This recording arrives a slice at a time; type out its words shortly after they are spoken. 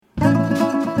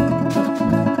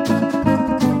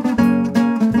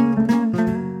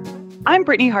I'm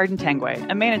Brittany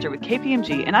Harden-Tanguay, a manager with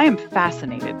KPMG, and I am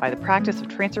fascinated by the practice of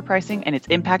transfer pricing and its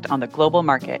impact on the global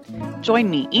market.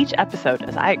 Join me each episode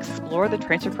as I explore the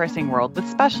transfer pricing world with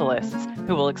specialists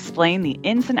who will explain the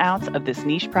ins and outs of this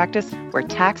niche practice where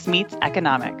tax meets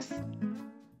economics.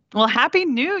 Well, Happy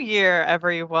New Year,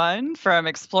 everyone, from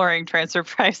Exploring Transfer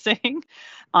Pricing.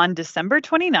 On December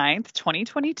 29th,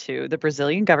 2022, the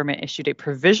Brazilian government issued a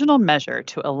provisional measure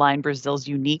to align Brazil's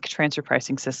unique transfer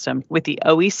pricing system with the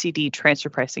OECD transfer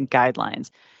pricing guidelines.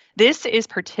 This is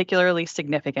particularly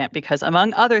significant because,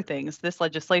 among other things, this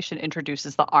legislation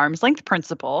introduces the arm's length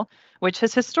principle, which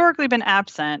has historically been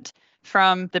absent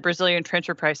from the Brazilian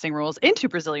transfer pricing rules into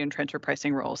Brazilian transfer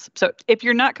pricing rules. So if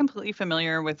you're not completely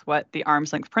familiar with what the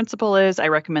arm's length principle is, I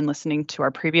recommend listening to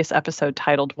our previous episode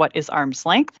titled What is Arm's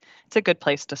Length? It's a good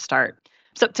place to start.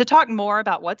 So to talk more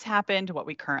about what's happened, what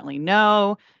we currently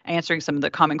know, answering some of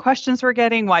the common questions we're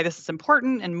getting, why this is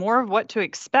important, and more of what to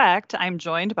expect, I'm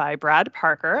joined by Brad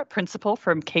Parker, principal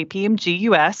from KPMG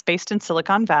US, based in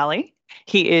Silicon Valley.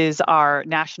 He is our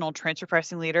national transfer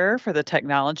pricing leader for the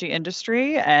technology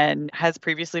industry and has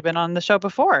previously been on the show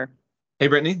before. Hey,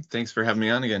 Brittany. Thanks for having me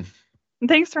on again.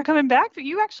 Thanks for coming back. But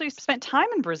you actually spent time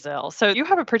in Brazil, so you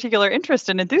have a particular interest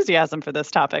and enthusiasm for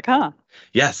this topic, huh?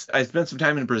 Yes, I spent some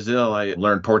time in Brazil. I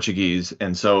learned Portuguese.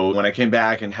 And so when I came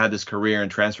back and had this career in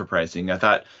transfer pricing, I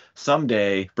thought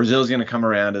someday Brazil is going to come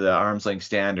around to the arm's length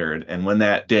standard. And when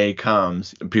that day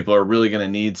comes, people are really going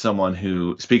to need someone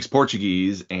who speaks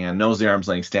Portuguese and knows the arm's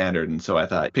length standard. And so I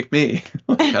thought, pick me.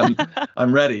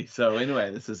 I'm ready. So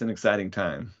anyway, this is an exciting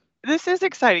time. This is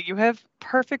exciting. You have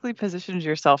perfectly positioned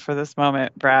yourself for this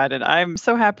moment, Brad, and I'm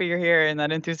so happy you're here, and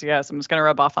that enthusiasm is going to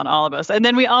rub off on all of us. And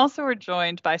then we also are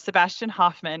joined by Sebastian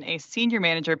Hoffman, a senior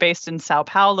manager based in Sao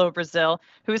Paulo, Brazil,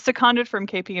 who is seconded from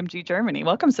KPMG Germany.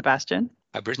 Welcome, Sebastian.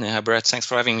 Hi, Brittany. Hi, Brad. Thanks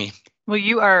for having me. Well,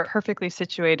 you are perfectly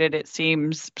situated, it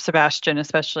seems, Sebastian,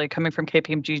 especially coming from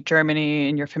KPMG Germany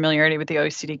and your familiarity with the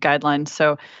OECD guidelines.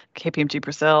 So KPMG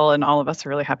Brazil and all of us are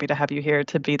really happy to have you here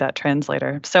to be that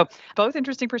translator. So both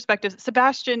interesting perspectives.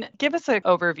 Sebastian, give us an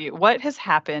overview. What has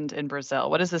happened in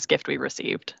Brazil? What is this gift we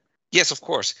received? Yes, of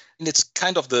course. And it's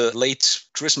kind of the late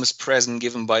Christmas present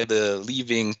given by the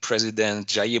leaving President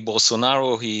Jair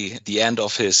Bolsonaro. He, at the end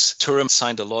of his term,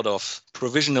 signed a lot of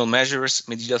provisional measures,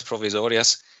 medidas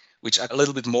provisórias, which are a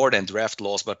little bit more than draft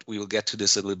laws, but we will get to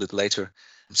this a little bit later.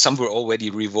 Some were already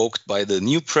revoked by the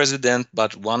new president,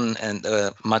 but one and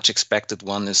a much expected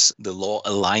one is the law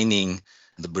aligning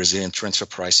the Brazilian transfer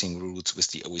pricing rules with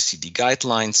the OECD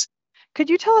guidelines. Could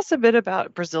you tell us a bit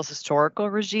about Brazil's historical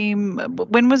regime?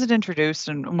 When was it introduced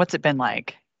and what's it been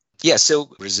like? Yeah, so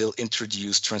Brazil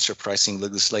introduced transfer pricing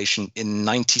legislation in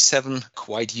 1997.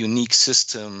 Quite unique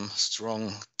system,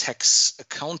 strong tax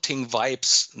accounting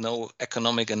vibes, no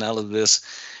economic analysis,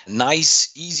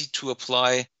 nice, easy to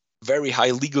apply, very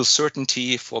high legal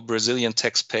certainty for Brazilian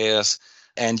taxpayers,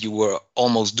 and you were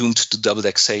almost doomed to double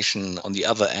taxation on the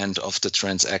other end of the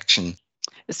transaction.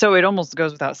 So it almost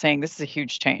goes without saying this is a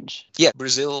huge change. Yeah,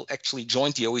 Brazil actually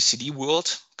joined the OECD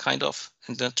world, kind of,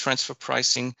 in the transfer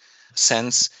pricing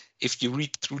sense. If you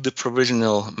read through the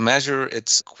provisional measure,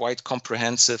 it's quite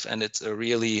comprehensive and it's a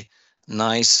really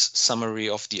nice summary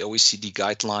of the OECD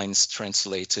guidelines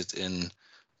translated in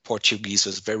Portuguese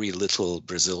with very little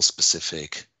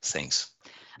Brazil-specific things.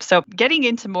 So getting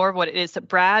into more of what it is,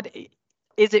 Brad,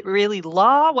 is it really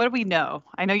law? What do we know?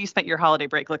 I know you spent your holiday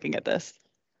break looking at this.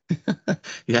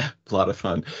 Yeah, a lot of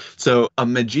fun. So a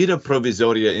medida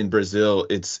provisória in Brazil,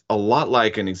 it's a lot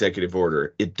like an executive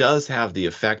order. It does have the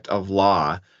effect of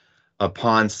law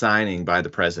upon signing by the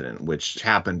president, which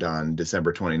happened on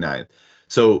December 29th.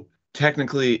 So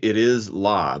technically it is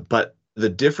law, but the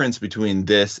difference between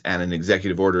this and an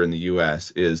executive order in the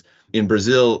US is in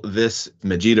Brazil, this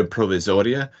medida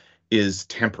provisória is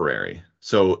temporary.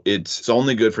 So it's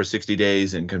only good for 60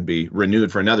 days and can be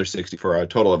renewed for another 60 for a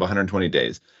total of 120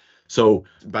 days. So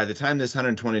by the time this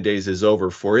 120 days is over,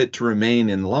 for it to remain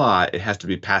in law, it has to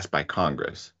be passed by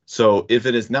Congress. So if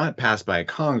it is not passed by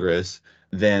Congress,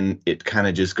 then it kind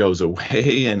of just goes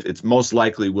away, and it's most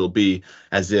likely will be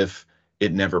as if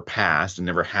it never passed and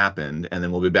never happened, and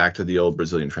then we'll be back to the old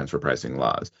Brazilian transfer pricing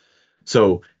laws.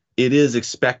 So it is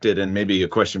expected, and maybe a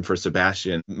question for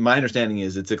Sebastian, my understanding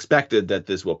is it's expected that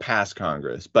this will pass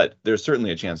Congress, but there's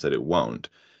certainly a chance that it won't.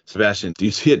 Sebastian, do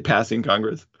you see it passing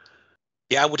Congress?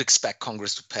 Yeah, I would expect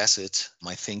Congress to pass it.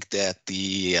 I think that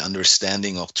the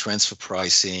understanding of transfer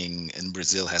pricing in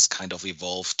Brazil has kind of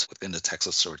evolved within the tax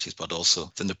authorities, but also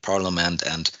within the parliament.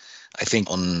 And I think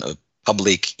on a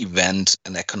public event,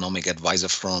 an economic advisor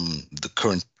from the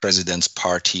current president's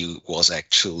party was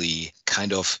actually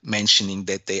kind of mentioning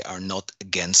that they are not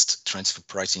against transfer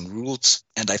pricing rules.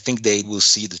 And I think they will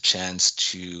see the chance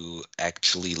to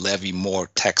actually levy more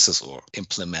taxes or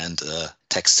implement a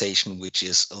taxation which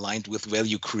is aligned with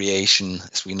value creation,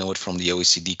 as we know it from the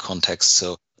OECD context.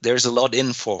 So there's a lot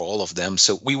in for all of them.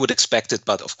 So we would expect it,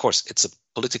 but of course, it's a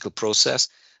political process.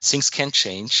 Things can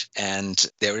change, and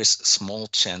there is a small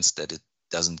chance that it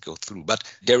doesn't go through. But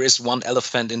there is one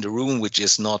elephant in the room which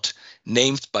is not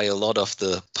named by a lot of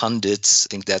the pundits. I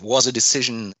think that was a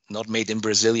decision not made in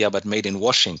Brasilia, but made in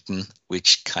Washington,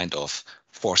 which kind of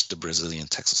forced the Brazilian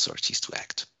tax authorities to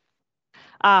act.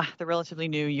 The relatively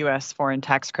new U.S. foreign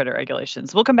tax credit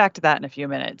regulations. We'll come back to that in a few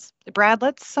minutes. Brad,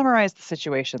 let's summarize the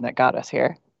situation that got us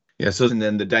here. Yeah, so and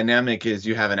then the dynamic is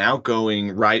you have an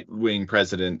outgoing right-wing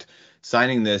president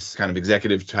signing this kind of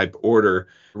executive type order,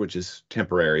 which is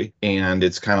temporary, and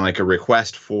it's kind of like a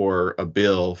request for a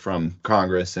bill from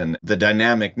Congress. And the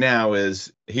dynamic now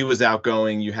is he was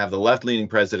outgoing, you have the left-leaning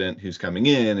president who's coming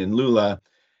in Lula,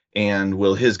 and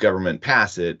will his government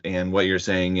pass it? And what you're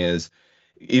saying is,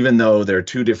 even though there are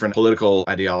two different political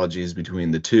ideologies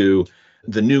between the two,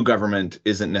 the new government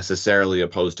isn't necessarily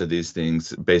opposed to these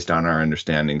things based on our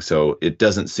understanding. So it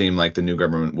doesn't seem like the new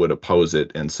government would oppose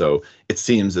it. And so it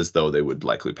seems as though they would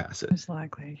likely pass it. It's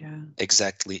likely, yeah.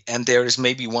 Exactly. And there is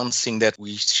maybe one thing that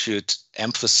we should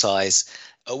emphasize.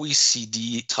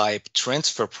 OECD type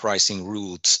transfer pricing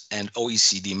rules and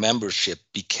OECD membership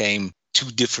became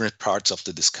two different parts of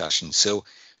the discussion. So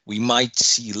we might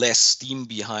see less steam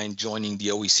behind joining the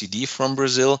OECD from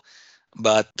Brazil,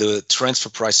 but the transfer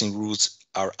pricing rules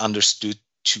are understood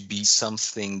to be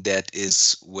something that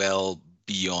is well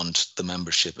beyond the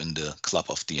membership in the club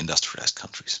of the industrialized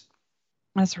countries.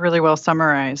 That's really well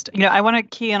summarized. I want to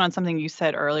key in on something you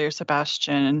said earlier,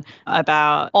 Sebastian,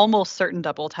 about almost certain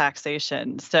double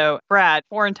taxation. So, Brad,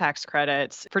 foreign tax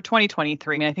credits for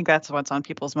 2023. I think that's what's on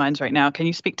people's minds right now. Can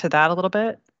you speak to that a little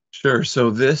bit? Sure. So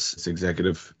this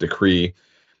executive decree,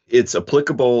 it's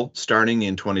applicable starting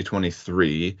in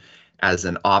 2023 as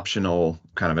an optional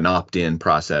kind of an opt-in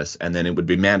process, and then it would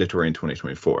be mandatory in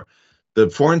 2024. The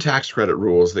foreign tax credit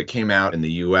rules that came out in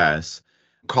the US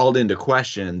called into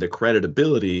question the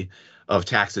creditability of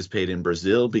taxes paid in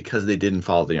Brazil because they didn't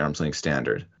follow the arm's length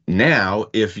standard. Now,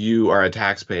 if you are a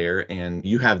taxpayer and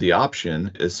you have the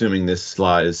option, assuming this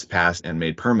law is passed and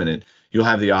made permanent, you'll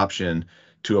have the option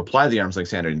to apply the arm's length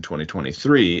standard in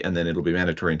 2023, and then it'll be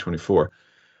mandatory in 24.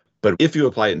 But if you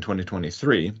apply it in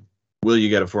 2023, will you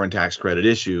get a foreign tax credit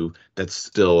issue? That's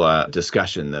still a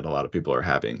discussion that a lot of people are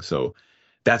having. So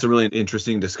that's a really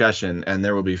interesting discussion, and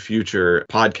there will be future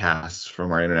podcasts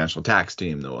from our international tax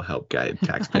team that will help guide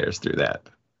taxpayers through that.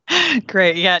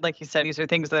 Great. Yeah, like you said, these are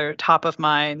things that are top of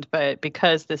mind, but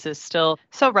because this is still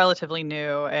so relatively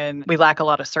new and we lack a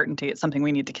lot of certainty, it's something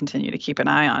we need to continue to keep an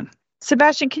eye on.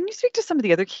 Sebastian, can you speak to some of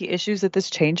the other key issues that this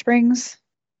change brings?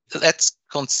 Let's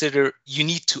consider you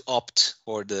need to opt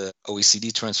for the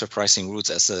OECD transfer pricing rules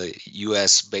as a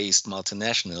US-based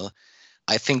multinational.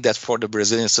 I think that for the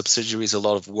Brazilian subsidiaries, a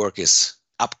lot of work is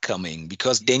upcoming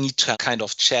because they need to kind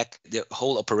of check the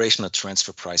whole operational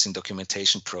transfer pricing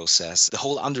documentation process. The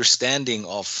whole understanding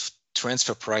of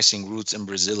transfer pricing rules in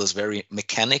Brazil is very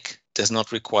mechanic, does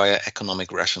not require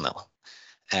economic rationale.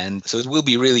 And so it will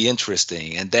be really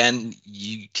interesting. And then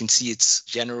you can see it's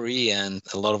January and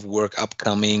a lot of work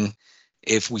upcoming.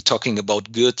 If we're talking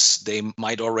about goods, they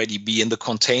might already be in the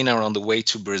container on the way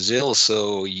to Brazil.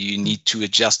 So you need to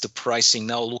adjust the pricing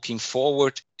now looking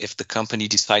forward if the company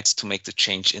decides to make the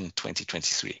change in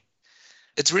 2023.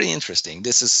 It's really interesting.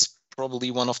 This is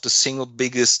probably one of the single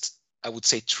biggest, I would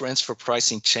say, transfer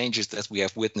pricing changes that we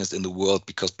have witnessed in the world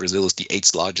because Brazil is the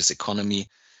 8th largest economy,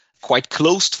 quite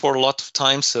closed for a lot of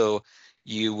time. So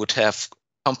you would have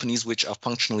companies which are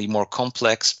functionally more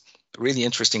complex. Really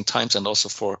interesting times, and also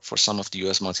for some of the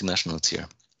US multinationals here.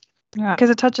 Yeah, because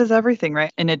it touches everything,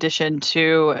 right? In addition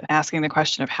to asking the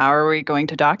question of how are we going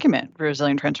to document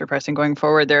Brazilian transfer pricing going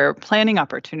forward, there are planning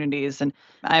opportunities. And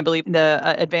I believe the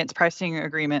advanced pricing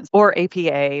agreements or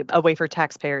APA, a way for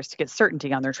taxpayers to get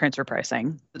certainty on their transfer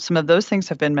pricing. Some of those things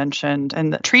have been mentioned.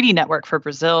 And the treaty network for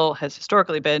Brazil has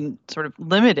historically been sort of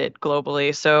limited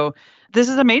globally. So this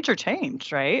is a major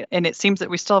change, right? And it seems that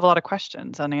we still have a lot of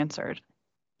questions unanswered.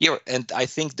 Yeah, and I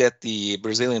think that the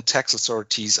Brazilian tax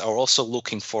authorities are also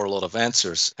looking for a lot of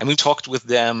answers. And we talked with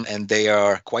them, and they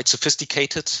are quite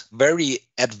sophisticated, very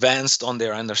advanced on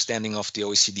their understanding of the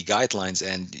OECD guidelines.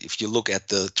 And if you look at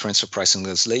the transfer pricing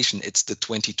legislation, it's the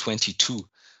 2022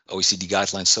 OECD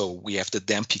guidelines. So we have the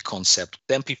DEMPI concept.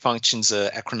 DEMPI functions an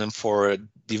acronym for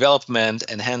development,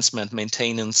 enhancement,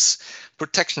 maintenance,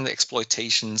 protection and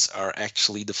exploitations are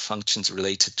actually the functions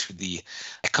related to the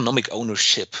economic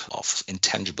ownership of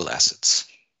intangible assets.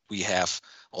 We have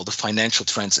all the financial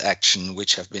transaction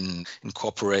which have been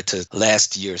incorporated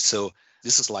last year. So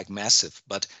this is like massive,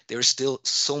 but there is still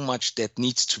so much that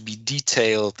needs to be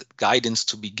detailed, guidance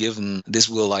to be given. This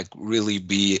will like really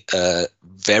be a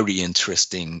very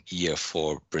interesting year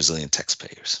for Brazilian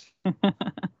taxpayers.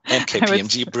 And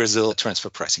KPMG Brazil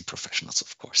transfer pricing professionals,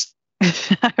 of course.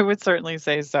 I would certainly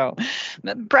say so.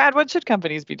 Brad, what should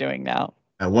companies be doing now?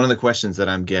 One of the questions that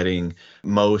I'm getting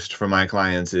most from my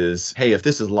clients is, hey, if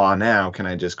this is law now, can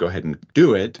I just go ahead and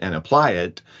do it and apply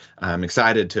it? I'm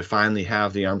excited to finally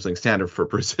have the arm's length standard for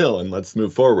Brazil, and let's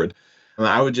move forward.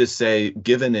 I would just say,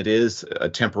 given it is a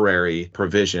temporary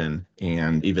provision,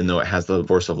 and even though it has the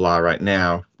force of law right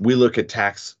now, we look at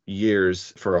tax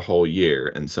years for a whole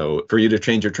year. And so for you to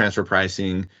change your transfer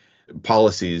pricing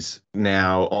policies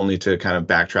now, only to kind of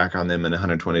backtrack on them in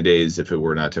 120 days if it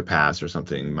were not to pass or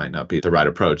something, might not be the right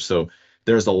approach. So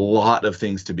there's a lot of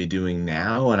things to be doing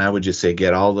now. And I would just say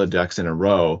get all the ducks in a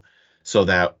row so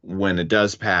that when it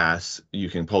does pass, you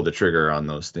can pull the trigger on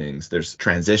those things. There's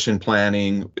transition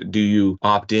planning. Do you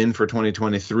opt in for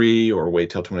 2023 or wait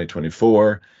till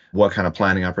 2024? What kind of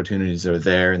planning opportunities are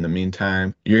there in the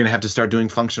meantime? You're going to have to start doing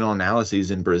functional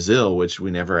analyses in Brazil, which we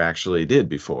never actually did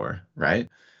before, right?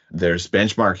 There's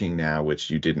benchmarking now, which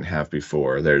you didn't have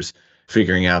before. There's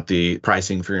figuring out the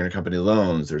pricing for intercompany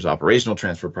loans. There's operational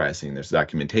transfer pricing. There's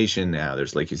documentation now.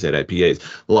 There's, like you said, IPAs.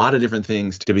 A lot of different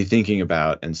things to be thinking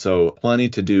about. And so plenty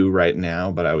to do right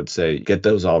now, but I would say get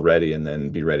those all ready and then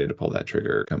be ready to pull that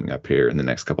trigger coming up here in the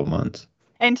next couple of months.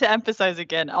 And to emphasize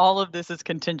again, all of this is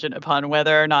contingent upon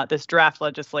whether or not this draft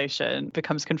legislation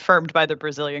becomes confirmed by the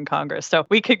Brazilian Congress. So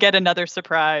we could get another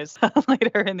surprise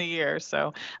later in the year.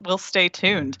 So we'll stay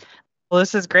tuned. Well,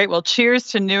 this is great. Well, cheers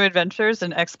to new adventures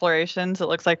and explorations. It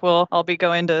looks like we'll all be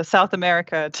going to South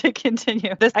America to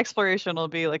continue. This exploration will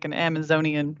be like an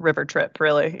Amazonian river trip,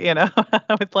 really,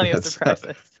 with plenty of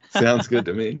surprises. Sounds good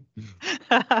to me.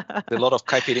 A lot of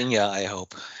caipirinha, I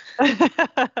hope.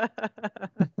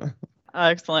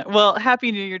 Excellent. Well,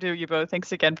 Happy New Year to you both.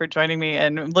 Thanks again for joining me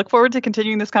and look forward to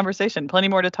continuing this conversation. Plenty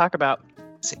more to talk about.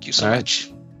 Thank you so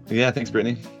much. Yeah, thanks,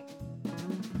 Brittany.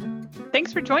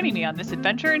 Thanks for joining me on this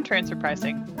adventure in transfer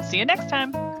pricing. See you next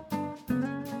time.